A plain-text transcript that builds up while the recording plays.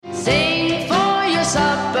Sing for your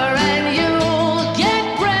supper and you'll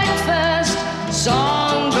get breakfast.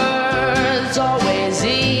 Songbirds always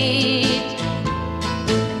eat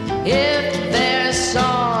if their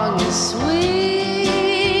song is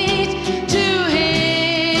sweet to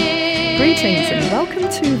hear. Greetings and welcome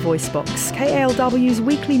to VoiceBox, KALW's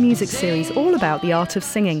weekly music series all about the art of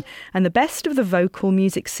singing and the best of the vocal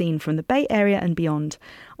music scene from the Bay Area and beyond.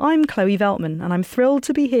 I'm Chloe Veltman and I'm thrilled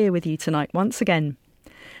to be here with you tonight once again.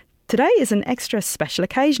 Today is an extra special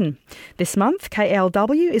occasion. This month,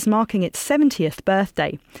 KALW is marking its 70th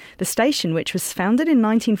birthday. The station, which was founded in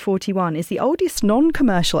 1941, is the oldest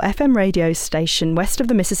non-commercial FM radio station west of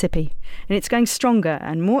the Mississippi, and it's going stronger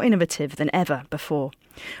and more innovative than ever before.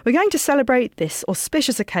 We're going to celebrate this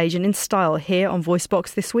auspicious occasion in style here on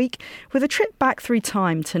VoiceBox this week with a trip back through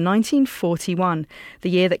time to 1941, the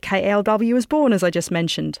year that KALW was born, as I just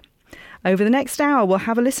mentioned. Over the next hour, we'll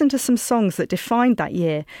have a listen to some songs that defined that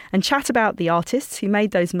year and chat about the artists who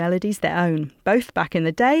made those melodies their own, both back in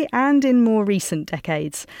the day and in more recent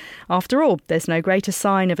decades. After all, there's no greater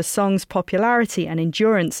sign of a song's popularity and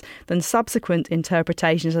endurance than subsequent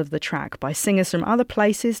interpretations of the track by singers from other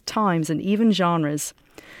places, times and even genres.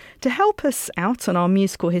 To help us out on our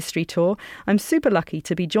musical history tour, I'm super lucky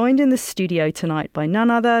to be joined in the studio tonight by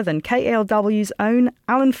none other than KALW's own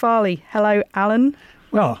Alan Farley. Hello, Alan.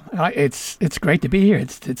 Well, it's great to be here.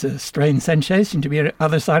 It's a strange sensation to be on the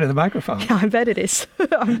other side of the microphone. Yeah, I bet it is.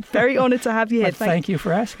 I'm very honoured to have you here. Thank you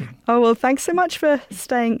for asking. Oh, well, thanks so much for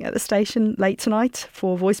staying at the station late tonight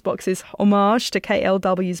for VoiceBox's homage to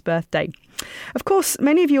KALW's birthday. Of course,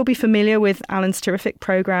 many of you will be familiar with Alan's terrific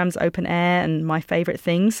programmes Open Air and My Favourite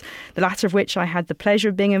Things, the latter of which I had the pleasure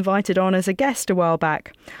of being invited on as a guest a while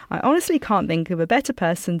back. I honestly can't think of a better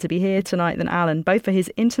person to be here tonight than Alan, both for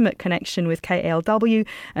his intimate connection with KALW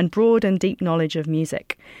and broad and deep knowledge of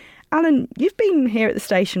music. Alan, you've been here at the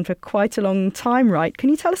station for quite a long time, right? Can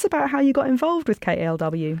you tell us about how you got involved with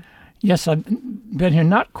KALW? Yes, I've been here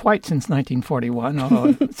not quite since 1941,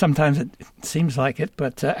 although sometimes it seems like it,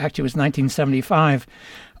 but actually it was 1975.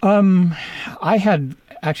 I had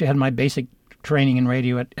actually had my basic training in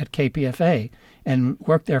radio at KPFA and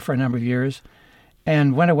worked there for a number of years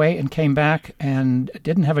and went away and came back and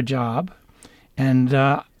didn't have a job and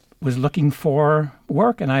was looking for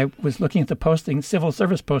work. And I was looking at the postings, civil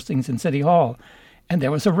service postings in City Hall, and there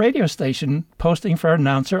was a radio station posting for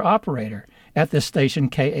announcer-operator at this station,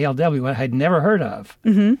 KALW, I had never heard of.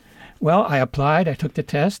 Mm-hmm. Well, I applied, I took the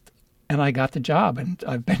test, and I got the job, and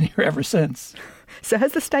I've been here ever since. So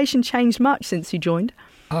has the station changed much since you joined?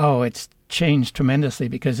 Oh, it's changed tremendously,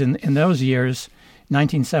 because in those years,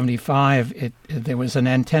 1975, there was an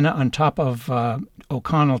antenna on top of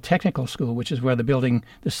O'Connell Technical School, which is where the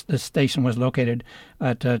station was located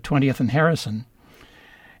at 20th and Harrison.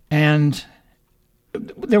 And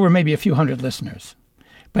there were maybe a few hundred listeners.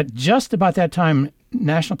 But just about that time,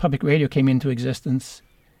 National Public Radio came into existence,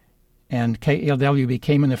 and KALW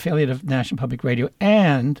became an affiliate of National Public Radio.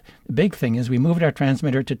 And the big thing is we moved our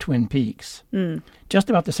transmitter to Twin Peaks, just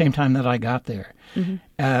about the same time that I got there. Mm-hmm.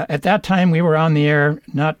 At that time, we were on the air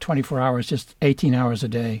not 24 hours, just 18 hours a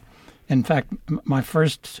day. In fact, my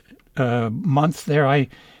first month there, I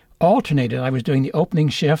alternated. I was doing the opening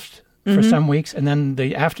shift for some weeks, and then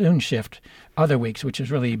the afternoon shift other weeks, which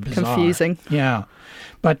is really bizarre. Confusing. Yeah.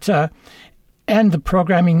 But, and the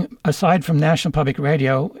programming, aside from National Public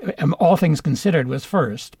Radio, All Things Considered was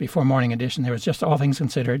first, before Morning Edition. There was just All Things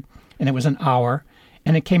Considered, and it was an hour,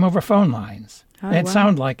 and it came over phone lines. Oh, and it wow.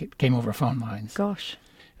 sounded like it came over phone lines. Gosh.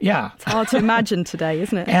 Yeah. It's hard to imagine today,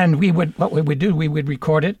 isn't it? And what we would do, we would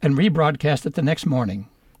record it and rebroadcast it the next morning.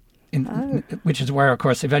 Which is where, of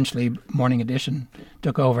course, eventually Morning Edition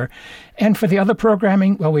took over. And for the other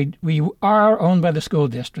programming, well, we are owned by the school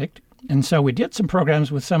district, and so we did some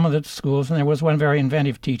programs with some of the schools, and there was one very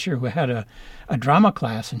inventive teacher who had a drama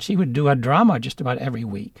class, and she would do a drama just about every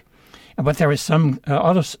week. But there was some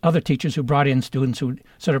other teachers who brought in students who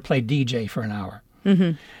sort of played DJ for an hour.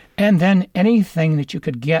 Mm-hmm. And then anything that you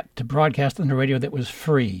could get to broadcast on the radio that was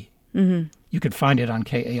free. Mm-hmm. You could find it on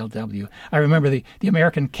KALW. I remember the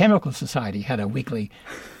American Chemical Society had a weekly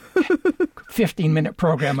 15-minute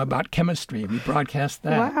program about chemistry. We broadcast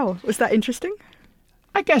that. Wow. Was that interesting?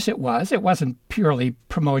 I guess it was. It wasn't purely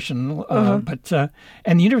promotional, but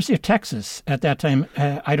and the University of Texas at that time,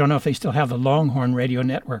 I don't know if they still have the Longhorn Radio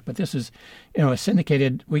Network, but this is, a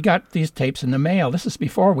syndicated. We got these tapes in the mail. This is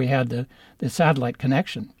before we had the satellite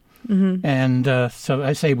connection, and so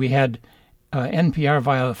I say we had NPR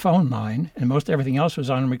via the phone line, and most everything else was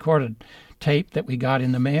on recorded tape that we got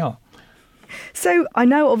in the mail. So I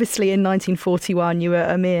know, obviously, in 1941 you were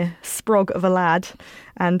a mere sprog of a lad,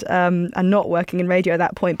 and not working in radio at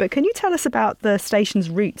that point. But can you tell us about the station's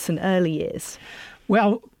roots and early years?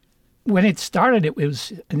 Well, when it started, it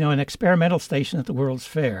was an experimental station at the World's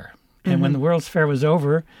Fair, and when the World's Fair was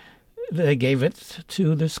over, they gave it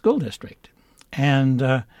to the school district. And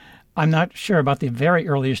I'm not sure about the very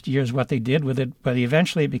earliest years what they did with it, but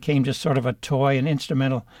eventually it became just sort of a toy and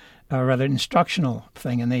instrumental, rather instructional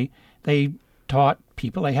thing. And they taught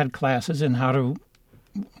people, they had classes in how to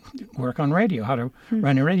work on radio, how to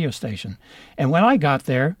run a radio station. And when I got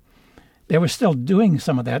there, they were still doing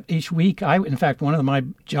some of that. Each week, in fact, one of my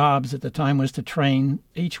jobs at the time was to train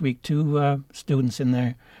each week 2 students in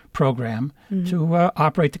their program to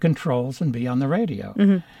operate the controls and be on the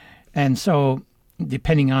radio. And so,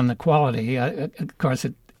 depending on the quality, of course,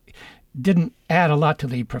 it didn't add a lot to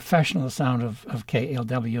the professional sound of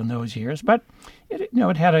KALW in those years, but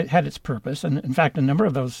it had its purpose. And in fact, a number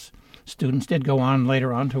of those students did go on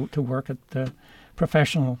later on to work at the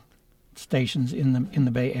professional stations in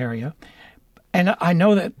the Bay Area. And I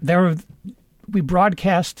know that we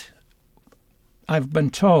broadcast, I've been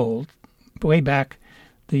told, way back,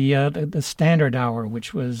 the Standard Hour,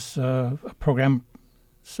 which was a program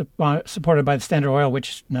supported by the Standard Oil,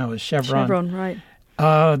 which now is Chevron. Chevron, right.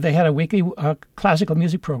 They had a weekly classical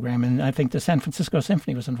music program, and I think the San Francisco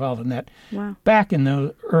Symphony was involved in that. Wow. Back in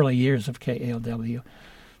the early years of KALW.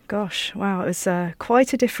 Gosh, wow, it was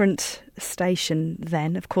quite a different station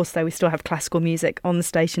then. Of course, though, we still have classical music on the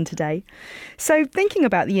station today. So thinking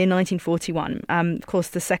about the year 1941, of course,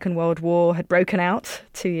 the Second World War had broken out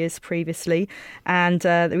 2 years previously, and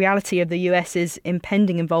the reality of the US's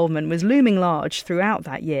impending involvement was looming large throughout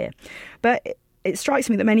that year. But it strikes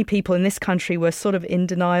me that many people in this country were sort of in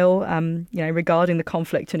denial, regarding the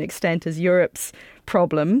conflict to an extent as Europe's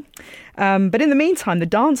problem. But in the meantime, the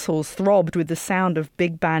dance halls throbbed with the sound of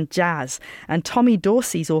big band jazz, and Tommy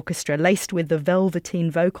Dorsey's orchestra, laced with the velveteen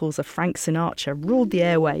vocals of Frank Sinatra, ruled the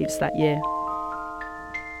airwaves that year.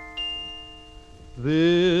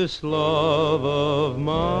 This love of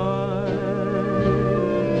mine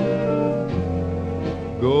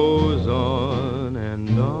goes on and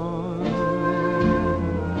on,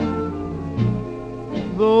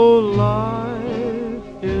 though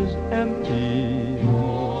life is empty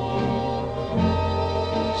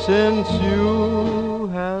since you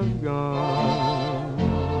have gone.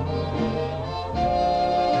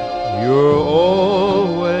 You're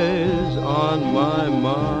always on my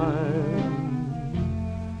mind,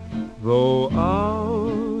 though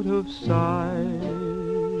out of sight.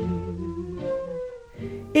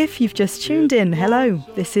 If you've just tuned in, hello,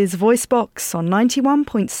 this is VoiceBox on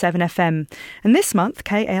 91.7 FM, and this month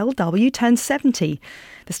KALW turns 70.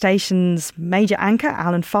 The station's major anchor,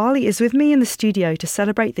 Alan Farley, is with me in the studio to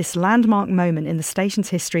celebrate this landmark moment in the station's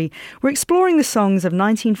history. We're exploring the songs of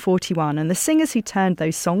 1941 and the singers who turned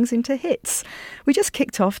those songs into hits. We just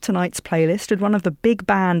kicked off tonight's playlist with one of the big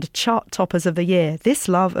band chart toppers of the year, This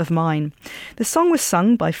Love of Mine. The song was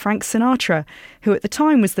sung by Frank Sinatra, who at the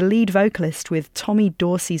time was the lead vocalist with Tommy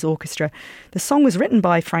Dorsey's orchestra. The song was written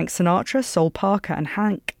by Frank Sinatra, Sol Parker and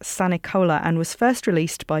Hank Sanicola, and was first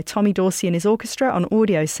released by Tommy Dorsey and his orchestra on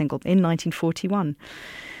audio single in 1941.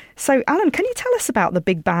 So, Alan, can you tell us about the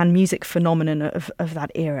big band music phenomenon of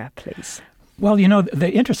that era, please? Well,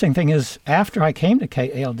 the interesting thing is, after I came to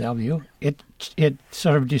KALW, it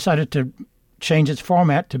sort of decided to change its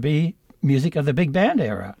format to be music of the big band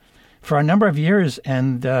era for a number of years.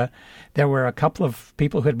 And there were a couple of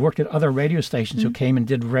people who had worked at other radio stations who came and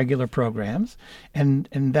did regular programs. And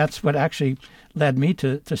that's what actually led me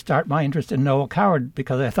to start my interest in Noel Coward,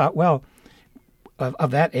 because I thought, well,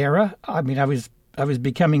 of that era, I mean, I was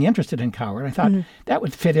becoming interested in Coward. I thought that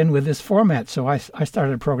would fit in with this format. So I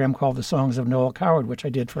started a program called The Songs of Noel Coward, which I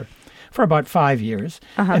did for about 5 years.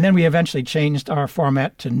 And then we eventually changed our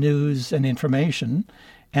format to news and information.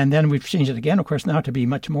 And then we've changed it again, of course, now to be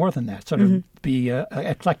much more than that, sort of be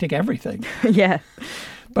eclectic everything. Yeah.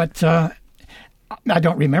 But I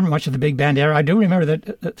don't remember much of the big band era. I do remember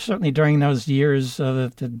that certainly during those years,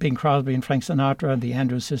 the Bing Crosby and Frank Sinatra and the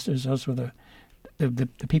Andrews Sisters, those were the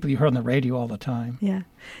people you heard on the radio all the time. Yeah.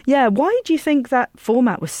 Yeah. Why do you think that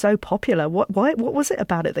format was so popular? What was it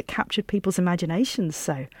about it that captured people's imaginations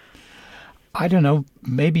so? I don't know.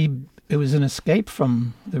 Maybe it was an escape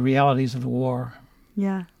from the realities of the war.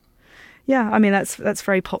 Yeah. Yeah, I mean, that's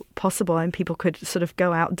very possible. And people could sort of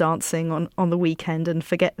go out dancing on the weekend and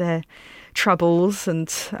forget their troubles. And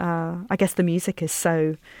I guess the music is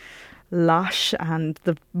so lush, and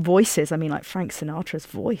the voices, I mean, like Frank Sinatra's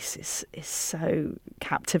voice is so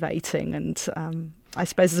captivating, and I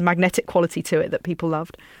suppose there's a magnetic quality to it that people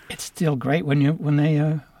loved. It's still great when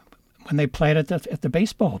they play it at the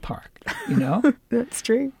baseball park, you know? That's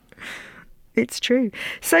true. It's true.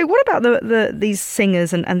 So what about these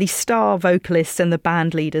singers and these star vocalists and the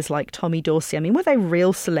band leaders like Tommy Dorsey? I mean, were they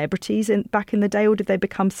real celebrities back in the day, or did they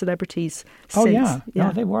become celebrities since? Oh, yeah.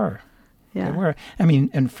 No, they were. Yeah. They were. I memean,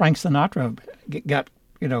 and Frank Sinatra got,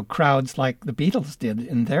 crowds like the Beatles did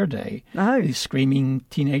in their day. Oh. These screaming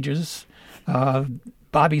teenagers,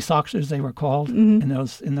 Bobby Soxers, they were called in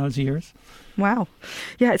those years. Wow.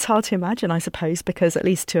 Yeah, it's hard to imagine, I suppose, because at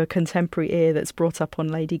least to a contemporary ear that's brought up on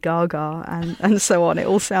Lady Gaga and so on, it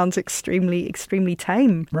all sounds extremely, extremely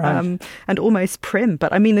tame, right. And almost prim.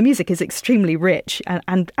 But I mean, the music is extremely rich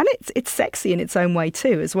and it's sexy in its own way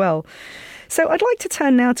too, as well. So I'd like to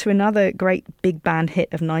turn now to another great big band hit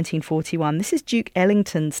of 1941. This is Duke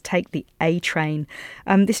Ellington's Take the A Train.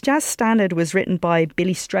 This jazz standard was written by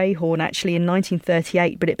Billy Strayhorn actually in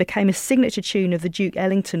 1938, but it became a signature tune of the Duke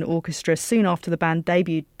Ellington Orchestra soon after the band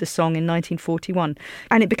debuted the song in 1941.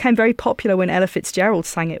 And it became very popular when Ella Fitzgerald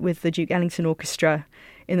sang it with the Duke Ellington Orchestra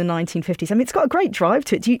in the 1950s. I mean, it's got a great drive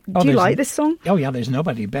to it. Do you like this song? Oh, yeah, there's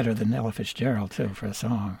nobody better than Ella Fitzgerald, too, for a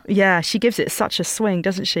song. Yeah, she gives it such a swing,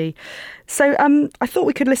 doesn't she? So I thought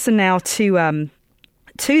we could listen now to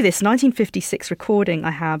this 1956 recording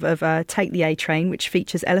I have of Take the A Train, which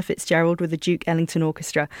features Ella Fitzgerald with the Duke Ellington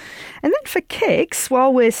Orchestra. And then for kicks,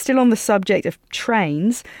 while we're still on the subject of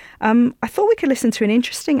trains, I thought we could listen to an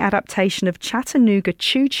interesting adaptation of Chattanooga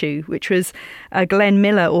Choo Choo, which was a Glenn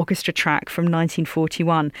Miller orchestra track from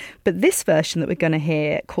 1941. But this version that we're going to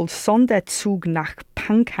hear, called Sonderzug nach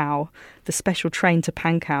Pankow, the special train to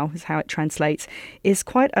Pankow is how it translates, is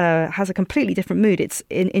has a completely different mood. It's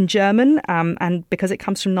in German, and because it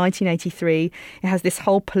comes from 1983, it has this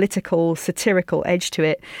whole political, satirical edge to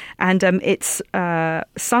it. And it's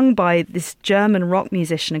sung by this German rock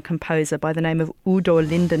musician and composer by the name of Udo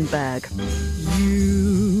Lindenberg.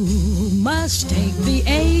 You must take the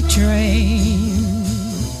A train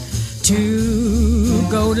to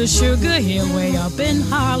go to Sugar Hill way up in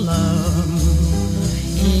Harlem.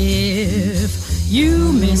 If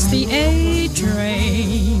you miss the A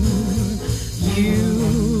train,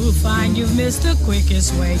 you'll find you've missed the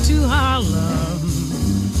quickest way to Harlem.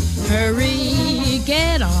 Hurry,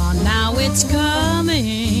 get on, now it's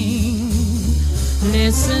coming.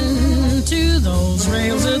 Listen to those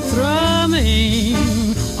rails a thrumming.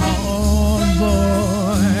 On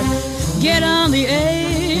board, get on the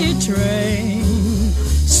A train.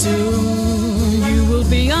 Soon you will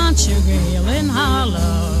be on Sugar Hill in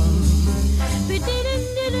Harlem.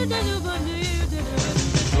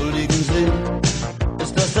 Entschuldigen Sie,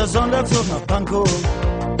 ist das der Sonderzug nach Pankow?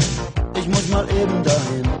 Ich muss mal eben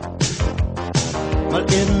dahin, mal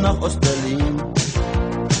eben nach Ostberlin.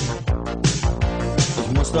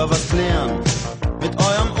 Ich muss da was klären mit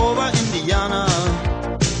eurem Oberindianer.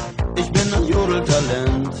 Ich bin ein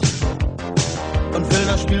Jodeltalent und will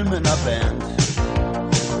das spielen mit ner Band.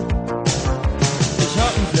 Ich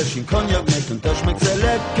hab ein Fläschchen Cognac mit und das schmeckt sehr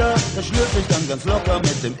lecker. Das schlürf ich dann ganz locker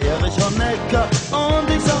mit dem Erich Honecker. Und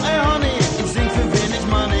ich sag, ey Honey, ich sing für wenig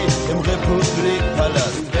Money im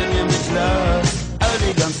Republikpalast, wenn ihr mich lasst. All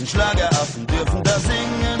die ganzen Schlageraffen dürfen da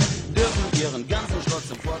singen, dürfen ihren ganzen Schrott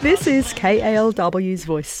zum Vortrag. This is KALW's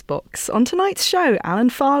Voice Box. On tonight's show, Alan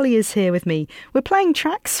Farley is here with me. We're playing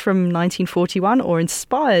tracks from 1941 or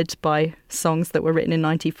inspired by songs that were written in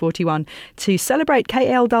 1941 to celebrate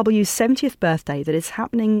KALW's 70th birthday that is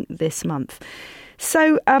happening this month.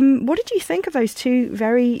 So what did you think of those two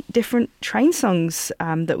very different train songs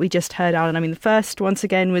that we just heard, Alan? I mean, the first, once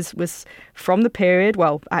again, was from the period,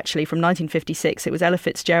 well, actually from 1956. It was Ella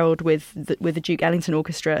Fitzgerald with the Duke Ellington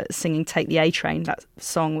Orchestra singing Take the A Train. That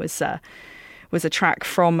song was a track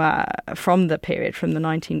from the period, from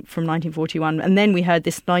 1941. And then we heard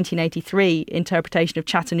this 1983 interpretation of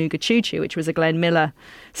Chattanooga Choo Choo, which was a Glenn Miller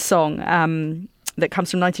song that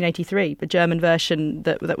comes from 1983, the German version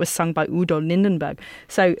that was sung by Udo Lindenberg.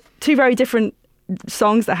 So two very different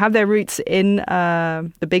songs that have their roots in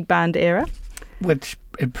the big band era. Which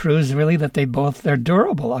it proves really that they're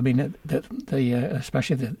durable. I mean,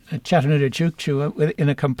 especially the Chattanooga Choo Choo in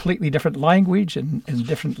a completely different language and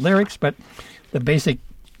different lyrics, but the basic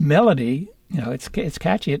melody, it's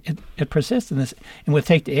catchy. It persists in this. And with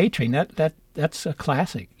Take the A Train, that's a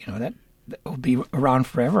classic. That will be around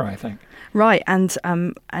forever, I think. Right, and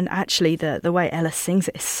actually the way Ella sings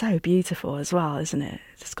it is so beautiful as well, isn't it?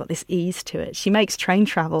 It's got this ease to it. She makes train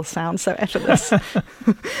travel sound so effortless.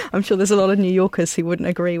 I'm sure there's a lot of New Yorkers who wouldn't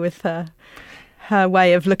agree with her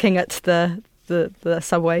way of looking at the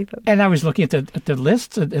subway. But. And I was looking at the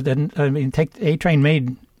list. I mean, Take the A Train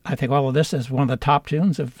made I think all of this is one of the top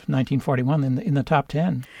tunes of 1941 in the top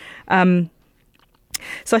 10.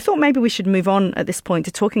 So I thought maybe we should move on at this point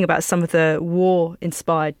to talking about some of the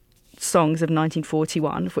war-inspired songs of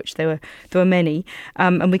 1941, of which there were many,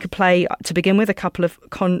 and we could play, to begin with, a couple of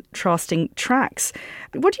contrasting tracks.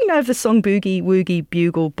 What do you know of the song Boogie Woogie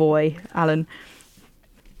Bugle Boy, Alan?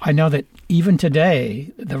 I know that even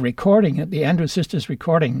today, the recording, the Andrews Sisters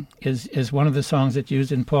recording, is one of the songs that's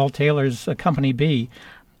used in Paul Taylor's Company B.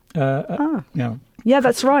 Yeah,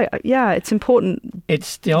 that's right. Yeah, it's important. It's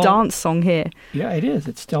still dance song here. Yeah, it is.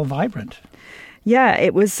 It's still vibrant. Yeah,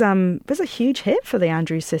 it was a huge hit for the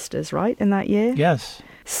Andrews Sisters, right, in that year? Yes.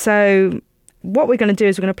 So what we're going to do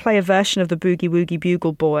is we're going to play a version of the Boogie Woogie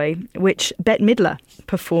Bugle Boy, which Bette Midler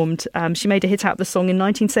performed. She made a hit out of the song in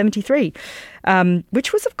 1973,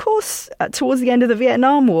 which was, of course, towards the end of the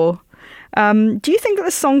Vietnam War. Do you think that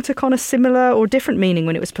the song took on a similar or different meaning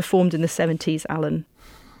when it was performed in the 70s, Alan?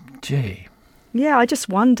 Gee. Yeah, I just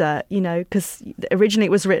wonder, because originally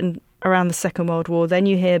it was written around the Second World War. Then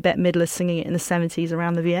you hear Bette Midler singing it in the 70s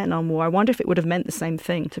around the Vietnam War. I wonder if it would have meant the same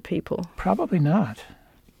thing to people. Probably not.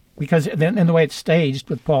 Because then, and the way it's staged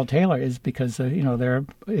with Paul Taylor is because,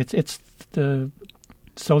 it's the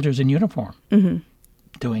soldiers in uniform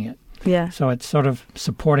doing it. Yeah. So it's sort of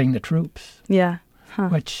supporting the troops. Yeah. Huh.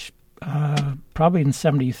 Which probably in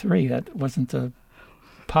 73, that wasn't a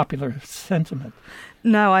popular sentiment.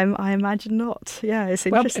 No, I imagine not. Yeah, it's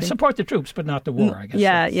interesting. Well, support the troops, but not the war, I guess.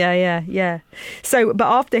 Yeah. So, but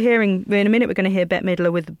after hearing, in a minute, we're going to hear Bette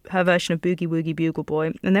Midler with her version of Boogie Woogie Bugle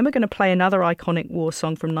Boy, and then we're going to play another iconic war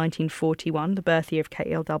song from 1941, the birth year of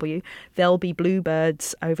KALW, There'll Be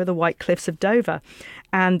Bluebirds Over the White Cliffs of Dover.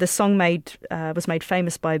 And the song was made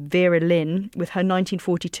famous by Vera Lynn with her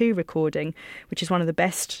 1942 recording, which is one of the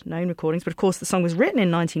best known recordings. But of course, the song was written in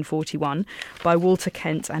 1941 by Walter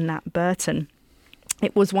Kent and Nat Burton.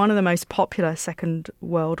 It was one of the most popular Second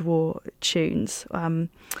World War tunes.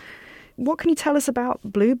 What can you tell us about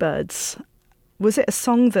Bluebirds? Was it a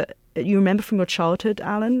song that you remember from your childhood,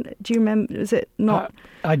 Alan? Do you remember? Was it not?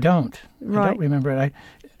 I don't. Right. I don't remember it.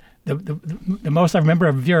 The most I remember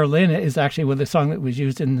of Vera Lynn is actually with a song that was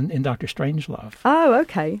used in Dr. Strangelove. Oh,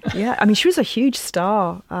 okay. Yeah. I mean, she was a huge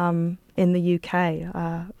star in the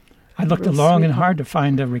UK. I looked long and hard to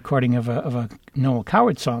find a recording of a Noel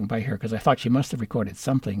Coward song by her because I thought she must have recorded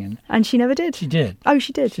something. And she never did? She did. Oh,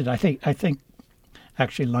 she did? She did. I think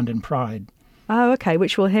actually London Pride. Oh, okay,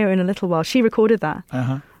 which we'll hear in a little while. She recorded that?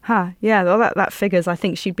 Uh-huh. Huh, yeah, well, that figures. I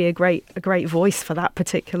think she'd be a great voice for that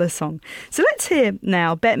particular song. So let's hear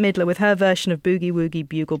now Bette Midler with her version of Boogie Woogie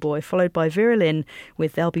Bugle Boy, followed by Vera Lynn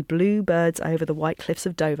with There'll Be Bluebirds Over the White Cliffs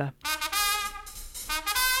of Dover.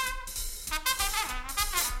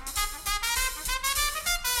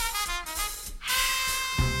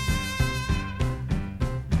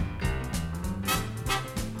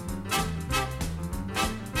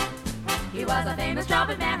 He was a famous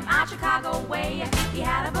trumpet man from out Chicago way. He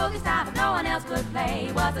had a boogie style that no one else could play.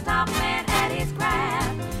 He was the top man at his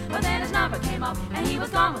craft. But then his number came up and he was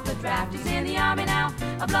gone with the draft. He's in the army now,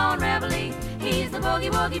 a blowing reveille. He's the boogie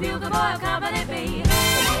woogie bugle boy of Company B. They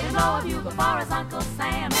made him blow a bugle for his Uncle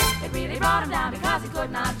Sam. It really brought him down because he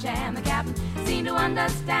could not jam. The captain seemed to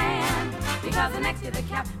understand, because the next year the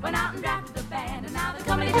cap went out and drafted the band. And now the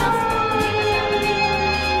company just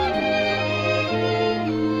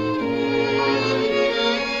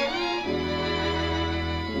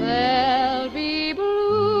There'll be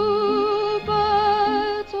bluebirds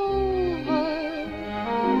over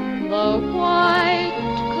the white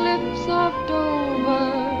cliffs of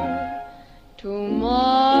Dover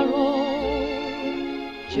tomorrow.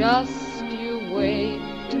 Just you wait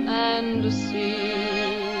and see.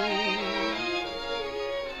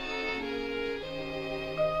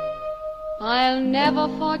 I'll never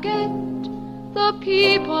forget the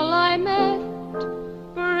people I met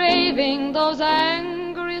braving those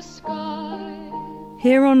angry skies.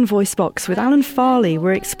 Here on VoiceBox with Alan Farley,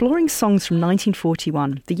 we're exploring songs from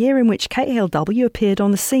 1941, the year in which KALW appeared on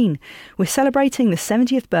the scene. We're celebrating the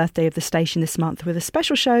 70th birthday of the station this month with a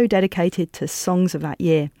special show dedicated to songs of that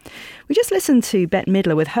year. We just listened to Bette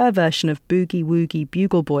Midler with her version of Boogie Woogie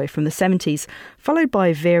Bugle Boy from the 70s, followed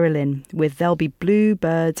by Vera Lynn with There'll Be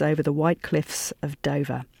Bluebirds Over the White Cliffs of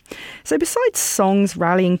Dover. So besides songs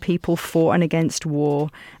rallying people for and against war,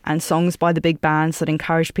 and songs by the big bands that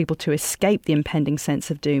encouraged people to escape the impending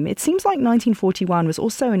sense of doom, it seems like 1941 was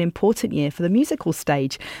also an important year for the musical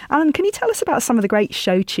stage. Alan, can you tell us about some of the great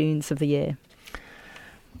show tunes of the year?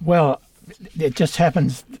 Well, it just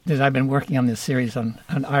happens that I've been working on this series on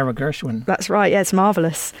Ira Gershwin. That's right, yeah, it's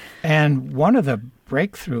marvellous. And one of the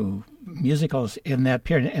breakthrough musicals in that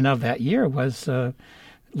period and of that year was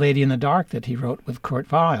Lady in the Dark that he wrote with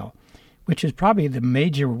Kurt Weill, which is probably the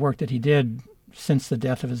major work that he did since the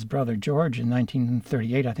death of his brother George in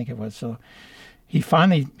 1938, I think it was. So he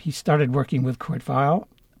started working with Kurt Weill.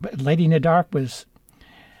 But Lady in the Dark was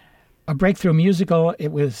a breakthrough musical.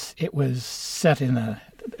 It was set in a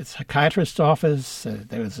psychiatrist's office.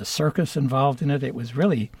 There was a circus involved in it. It was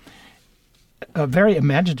really very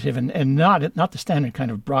imaginative and not the standard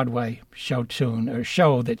kind of Broadway show tune or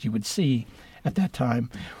show that you would see at that time.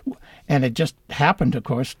 And it just happened, of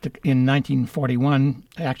course, in 1941.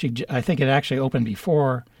 Actually, I think it actually opened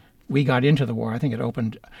before we got into the war. I think it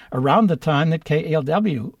opened around the time that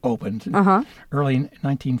KALW opened, early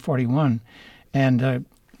 1941. And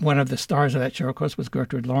one of the stars of that show, of course, was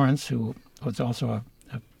Gertrude Lawrence, who was also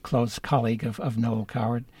a close colleague of Noel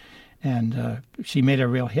Coward. And she made a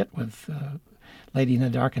real hit with Lady in the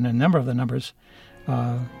Dark and a number of the numbers,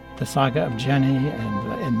 The Saga of Jenny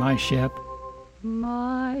and My Ship.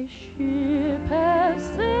 My ship has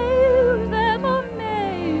sails that are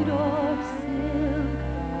made of silk.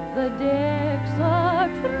 The decks are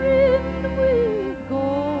trimmed with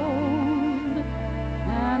gold,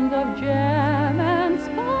 and of jam and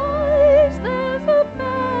spice there's a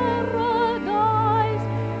paradise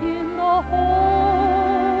in the hold.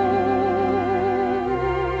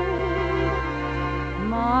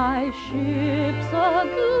 My ship's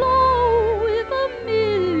aglow with a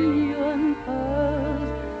million pearls,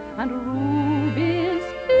 and rubies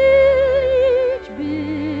fill each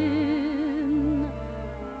bin.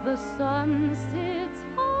 The sun sits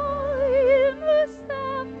high in the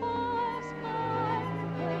sapphire sky.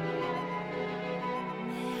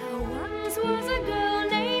 There once was a girl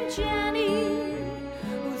named Jenny,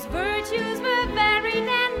 whose virtues were varied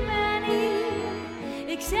and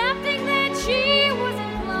many, excepting that she was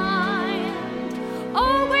inclined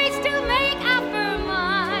always to make up her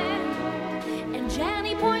mind. And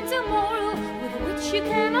Jenny points a moral with which you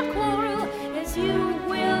cannot quarrel, as you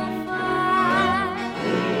will find.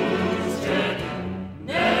 Who's Jenny?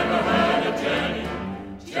 Never heard of Jenny.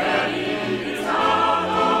 Jenny is out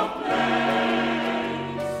of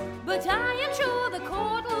place. But I am sure the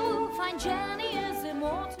court will find Jenny is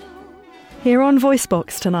immortal. Here on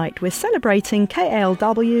VoiceBox tonight, we're celebrating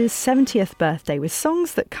KALW's 70th birthday with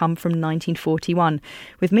songs that come from 1941.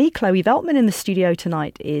 With me, Chloe Veltman, in the studio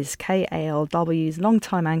tonight is KALW's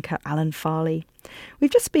longtime anchor, Alan Farley.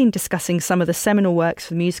 We've just been discussing some of the seminal works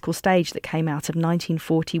for the musical stage that came out of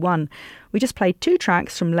 1941. We just played 2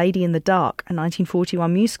 tracks from Lady in the Dark, a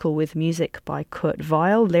 1941 musical with music by Kurt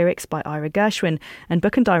Weill, lyrics by Ira Gershwin, and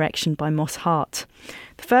book and direction by Moss Hart.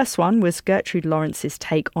 The first one was Gertrude Lawrence's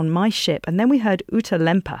take on My Ship, and then we heard Uta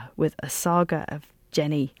Lemper with A Saga of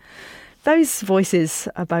Jenny. Those voices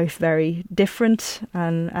are both very different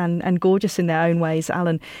and gorgeous in their own ways,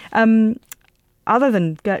 Alan. Other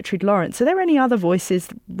than Gertrude Lawrence, are there any other voices,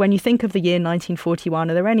 when you think of the year 1941,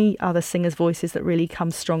 are there any other singers' voices that really come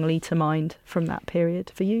strongly to mind from that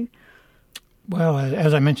period for you? Well,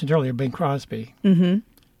 as I mentioned earlier, Bing Crosby. Mm-hmm.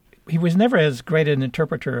 He was never as great an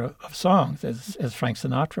interpreter of songs as Frank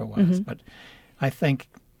Sinatra was, but I think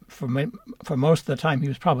for most of the time he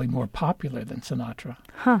was probably more popular than Sinatra.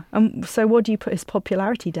 So what do you put his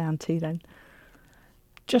popularity down to then?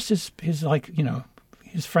 Just his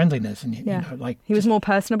his friendliness, and he was more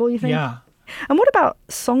personable, you think? Yeah. And what about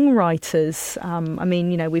songwriters?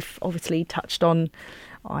 We've obviously touched on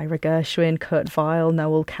Ira Gershwin, Kurt Weill,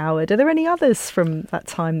 Noel Coward. Are there any others from that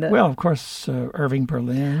time that? Well, of course, Irving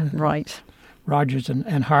Berlin, right? Rodgers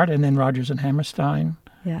and Hart, and then Rodgers and Hammerstein.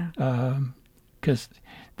 Yeah. Because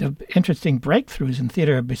the interesting breakthroughs in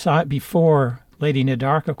theater before Lady in the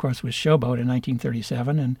Dark, of course, was Showboat in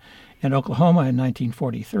 1937 and Oklahoma in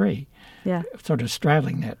 1943. Yeah. Sort of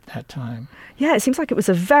straddling that time. Yeah, it seems like it was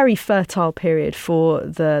a very fertile period for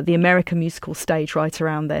the American musical stage right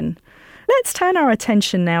around then. Let's turn our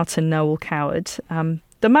attention now to Noel Coward.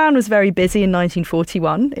 The man was very busy in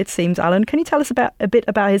 1941, it seems, Alan. Can you tell us a bit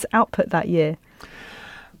about his output that year?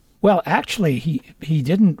 Well, actually, he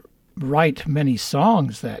didn't write many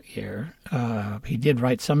songs that year. He did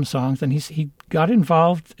write some songs, and he got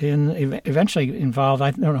eventually involved,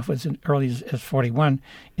 I don't know if it was as early as 41,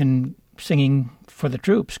 in singing for the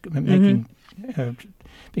troops, making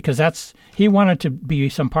because he wanted to be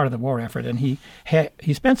some part of the war effort, and he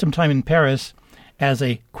spent some time in Paris as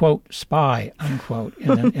a quote spy unquote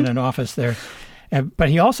in an office there, but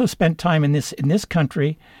he also spent time in this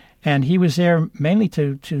country, and he was there mainly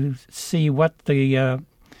to see what the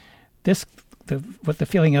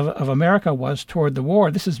feeling of America was toward the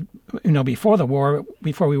war. This is before the war,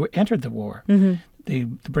 before we entered the war. The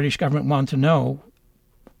British government wanted to know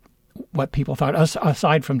what people thought,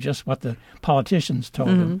 aside from just what the politicians told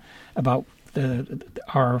him about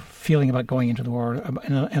our feeling about going into the war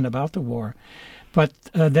and about the war. But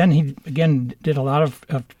then he, again, did a lot of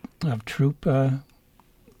troop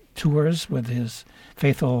tours with his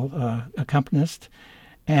faithful accompanist.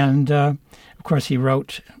 And, of course,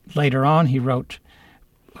 later on, he wrote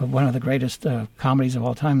one of the greatest comedies of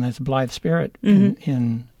all time, that's Blithe Spirit,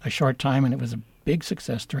 in a short time, and it was a big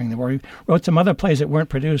success during the war. He wrote some other plays that weren't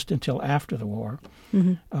produced until after the war.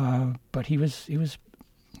 But he was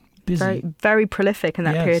busy. Very, very prolific in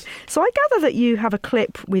that period. So I gather that you have a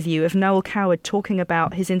clip with you of Noel Coward talking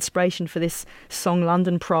about his inspiration for this song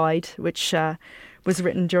London Pride, which was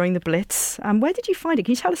written during the Blitz. Where did you find it?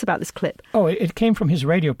 Can you tell us about this clip? Oh, it came from his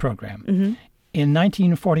radio program. In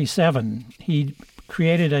 1947, he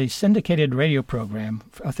created a syndicated radio program,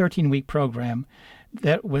 a 13-week program,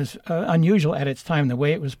 that was unusual at its time, the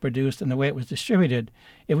way it was produced and the way it was distributed.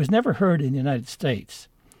 It was never heard in the United States.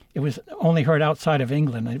 It was only heard outside of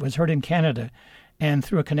England. It was heard in Canada. And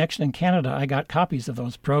through a connection in Canada, I got copies of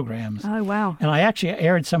those programs. Oh, wow. And I actually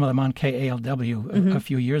aired some of them on KALW a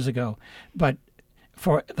few years ago. But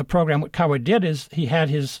for the program, what Coward did is he had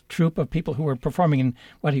his troupe of people who were performing in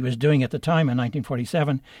what he was doing at the time in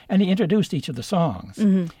 1947, and he introduced each of the songs.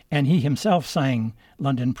 And he himself sang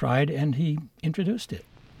London Pride, and he introduced it.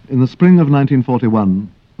 In the spring of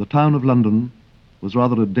 1941, the town of London was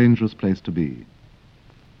rather a dangerous place to be.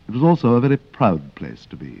 It was also a very proud place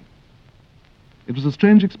to be. It was a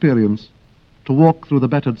strange experience to walk through the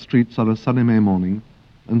battered streets on a sunny May morning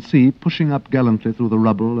and see, pushing up gallantly through the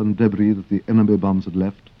rubble and debris that the enemy bombs had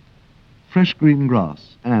left, fresh green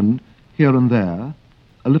grass and, here and there,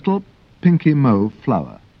 a little pinky mauve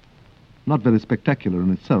flower, not very spectacular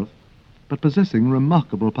in itself, but possessing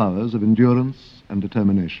remarkable powers of endurance and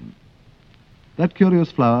determination. That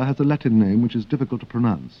curious flower has a Latin name which is difficult to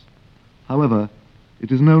pronounce. However,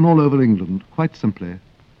 it is known all over England, quite simply,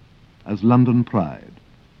 as London Pride.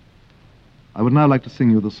 I would now like to sing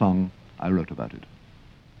you the song I wrote about it.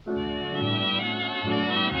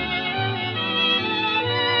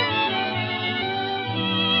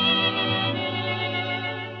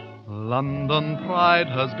 London Pride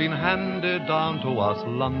has been handed down to us.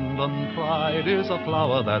 London Pride is a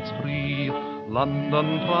flower that's free.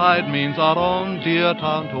 London Pride means our own dear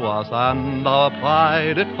town to us, and our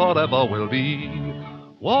pride it forever will be.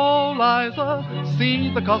 Whoa, Liza,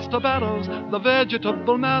 see the coster barrows, the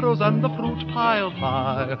vegetable marrows, and the fruit piled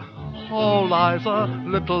high. Oh, Liza,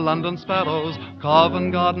 little London sparrows,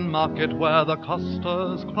 Covent Garden Market where the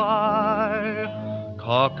costers cry.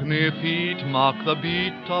 Cockney feet mark the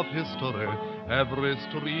beat of history, every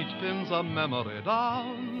street pins a memory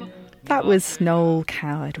down. That was Noel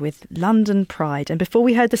Coward with London Pride. And before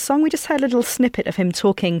we heard the song, we just heard a little snippet of him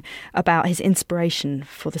talking about his inspiration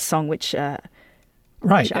for the song, which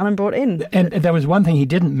Alan brought in. And there was one thing he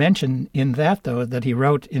didn't mention in that, though, that he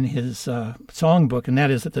wrote in his songbook, and that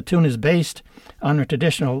is that the tune is based on a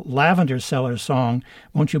traditional Lavender Sellers song,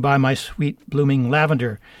 Won't You Buy My Sweet Blooming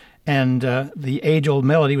Lavender? And the age-old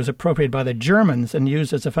melody was appropriated by the Germans and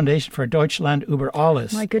used as a foundation for Deutschland über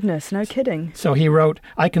alles. My goodness, no kidding. So he wrote,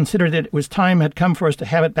 I considered that it was time had come for us to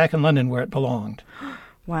have it back in London where it belonged.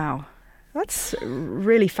 Wow. That's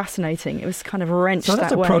really fascinating. It was kind of wrenched that way. So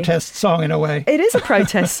that's a protest song in a way. It is a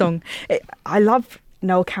protest song. I love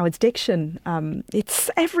Noel Coward's diction.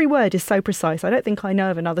 Every word is so precise. I don't think I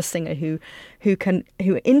know of another singer who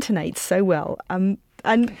intonates so well.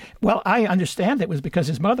 Well, I understand it was because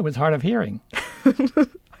his mother was hard of hearing.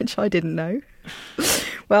 Which I didn't know.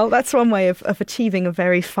 Well, that's one way of achieving a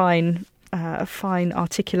very fine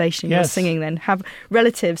articulation in your singing, then. Have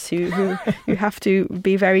relatives who you have to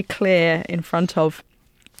be very clear in front of.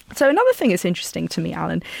 So another thing that's interesting to me,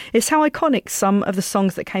 Alan, is how iconic some of the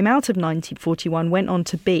songs that came out of 1941 went on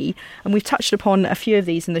to be. And we've touched upon a few of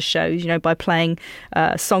these in the shows, by playing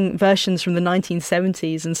song versions from the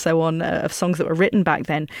 1970s and so on of songs that were written back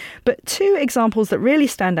then. But two examples that really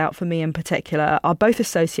stand out for me in particular are both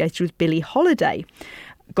associated with Billie Holiday.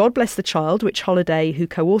 God Bless the Child, which Holiday, who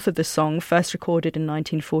co-authored the song, first recorded in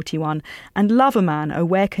 1941, and Lover Man, Oh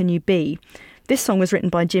Where Can You Be? This song was written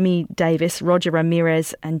by Jimmy Davis, Roger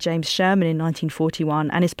Ramirez and James Sherman in 1941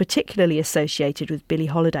 and is particularly associated with Billie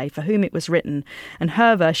Holiday, for whom it was written, and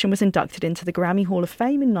her version was inducted into the Grammy Hall of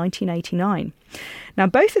Fame in 1989. Now,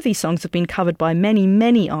 both of these songs have been covered by many,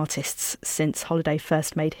 many artists since Holiday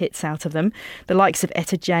first made hits out of them. The likes of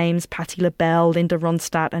Etta James, Patti LaBelle, Linda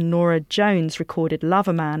Ronstadt and Nora Jones recorded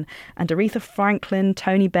Lover Man, and Aretha Franklin,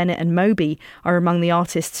 Tony Bennett and Moby are among the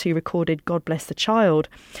artists who recorded God Bless the Child.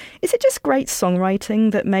 Is it just great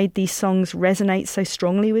songwriting that made these songs resonate so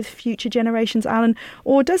strongly with future generations, Alan?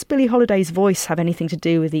 Or does Billie Holiday's voice have anything to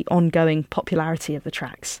do with the ongoing popularity of the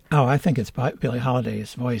tracks? Oh, I think it's Billie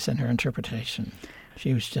Holiday's voice and her interpretation.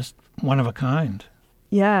 She was just one of a kind.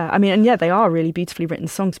 Yeah, I mean, and yeah, they are really beautifully written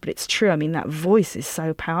songs, but it's true. I mean, that voice is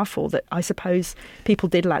so powerful that I suppose people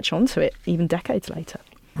did latch onto it even decades later.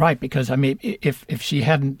 Right, because, I mean, if she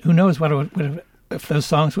hadn't, who knows what it would have, if those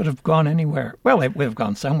songs would have gone anywhere. Well, they would have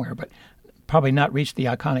gone somewhere, but probably not reached the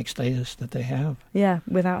iconic status that they have. Yeah,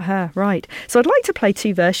 without her, right. So I'd like to play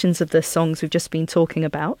two versions of the songs we've just been talking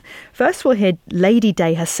about. First, we'll hear Lady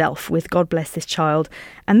Day herself with God Bless This Child,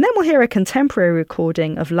 and then we'll hear a contemporary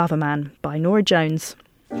recording of Lover Man by Norah Jones.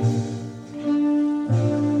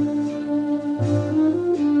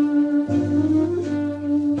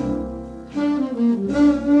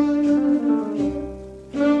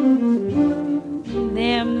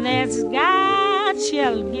 Them that's got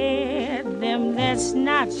shall get, them that's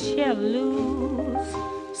not shall lose.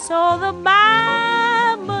 So the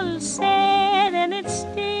Bible said, and it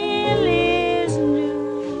still is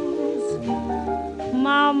news.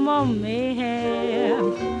 Mama may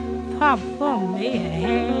have, Papa may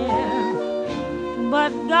have,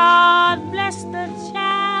 but God bless the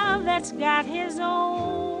child that's got his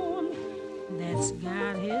own, that's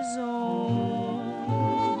got his own.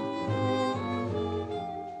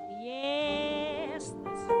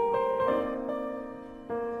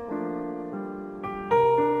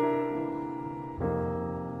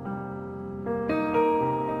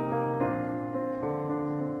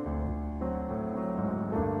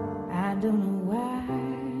 I don't know why,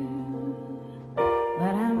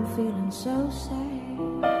 but I'm feeling so sad.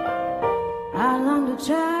 I long to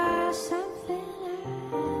try something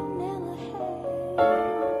I've never had.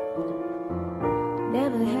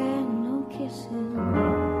 Never had no kissing.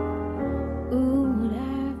 Ooh, what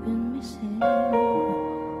I've been missing.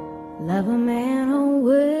 Lover man, oh,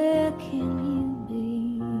 where can you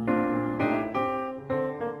be?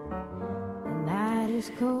 The night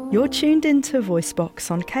is cold. You're tuned into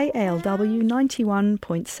VoiceBox on KALW 91.7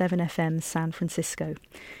 FM San Francisco.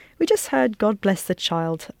 We just heard God Bless the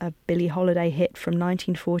Child, a Billie Holiday hit from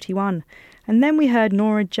 1941. And then we heard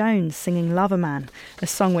Norah Jones singing Lover Man, a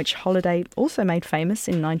song which Holiday also made famous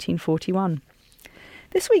in 1941.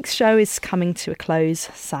 This week's show is coming to a close,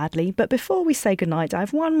 sadly, but before we say goodnight, I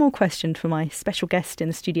have one more question for my special guest in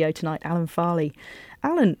the studio tonight, Alan Farley.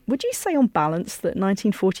 Alan, would you say on balance that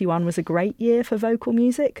 1941 was a great year for vocal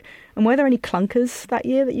music? And were there any clunkers that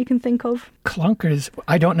year that you can think of? Clunkers?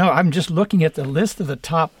 I don't know. I'm just looking at the list of the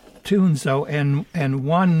top tunes, though, and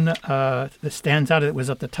one that stands out that was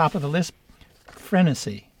at the top of the list,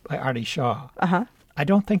 Frenesy by Artie Shaw. Uh-huh. I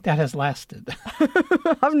don't think that has lasted.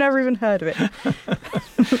 I've never even heard of it.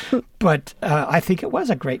 But I think it was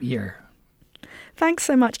a great year. Thanks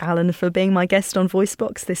so much, Alan, for being my guest on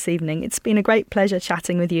VoiceBox this evening. It's been a great pleasure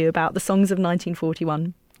chatting with you about the songs of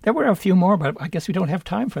 1941. There were a few more, but I guess we don't have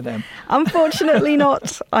time for them. Unfortunately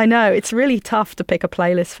not. I know. It's really tough to pick a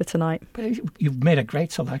playlist for tonight. But you've made a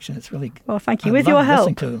great selection. It's really... Well, thank you. With your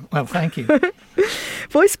help. Well, thank you.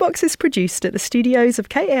 VoiceBox is produced at the studios of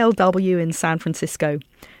KALW in San Francisco.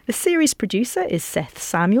 The series producer is Seth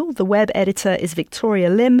Samuel, the web editor is Victoria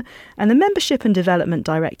Lim, and the membership and development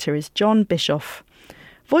director is John Bischoff.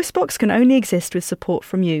 VoiceBox can only exist with support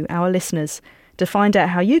from you, our listeners. To find out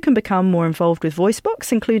how you can become more involved with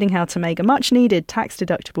VoiceBox, including how to make a much-needed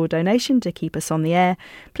tax-deductible donation to keep us on the air,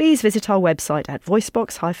 please visit our website at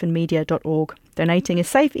voicebox-media.org. Donating is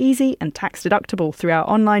safe, easy and tax-deductible through our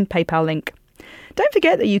online PayPal link. Don't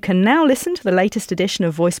forget that you can now listen to the latest edition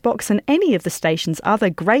of VoiceBox and any of the station's other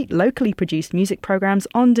great locally produced music programmes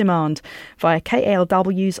on demand via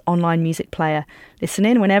KALW's online music player. Listen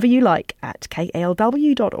in whenever you like at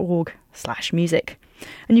kalw.org/music.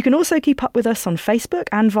 And you can also keep up with us on Facebook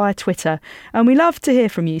and via Twitter. And we love to hear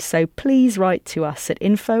from you, so please write to us at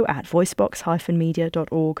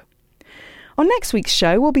info@voicebox-media.org. On next week's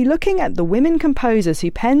show, we'll be looking at the women composers who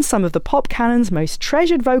penned some of the pop canon's most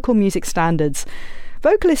treasured vocal music standards.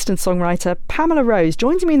 Vocalist and songwriter Pamela Rose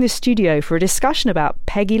joins me in the studio for a discussion about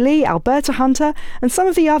Peggy Lee, Alberta Hunter, and some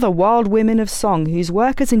of the other wild women of song whose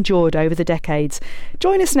work has endured over the decades.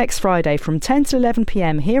 Join us next Friday from 10 to 11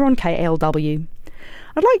 p.m. here on KALW.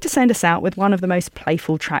 I'd like to send us out with one of the most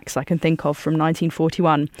playful tracks I can think of from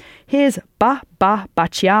 1941. Here's Ba Ba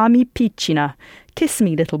Baciami Piccina, Kiss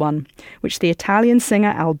Me Little One, which the Italian singer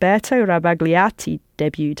Alberto Rabagliati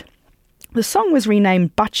debuted. The song was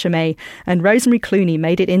renamed Baciami, and Rosemary Clooney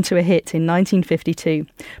made it into a hit in 1952,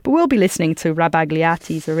 but we'll be listening to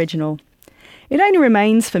Rabagliati's original. It only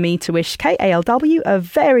remains for me to wish KALW a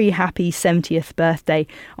very happy 70th birthday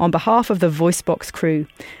on behalf of the VoiceBox crew.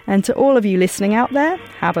 And to all of you listening out there,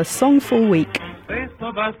 have a songful week.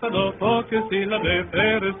 Questo basta dopo che sillabe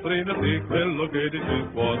per esprimerti quello che dici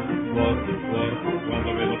cuor,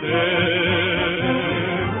 quando vedo te.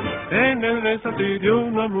 E nell'esserti di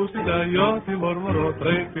una musica io ti mormorò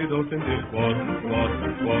trepido sentir cuor,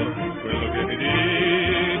 quello che mi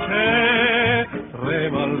dice.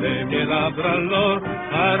 Trema le mie labbra allor,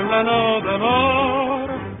 parlano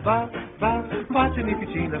d'amor. Bacini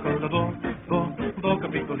vicina con la bocca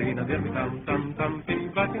piccolina, dirmi tam tam tam,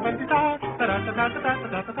 bacini ta ta ta ta ta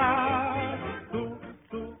ta ta ta.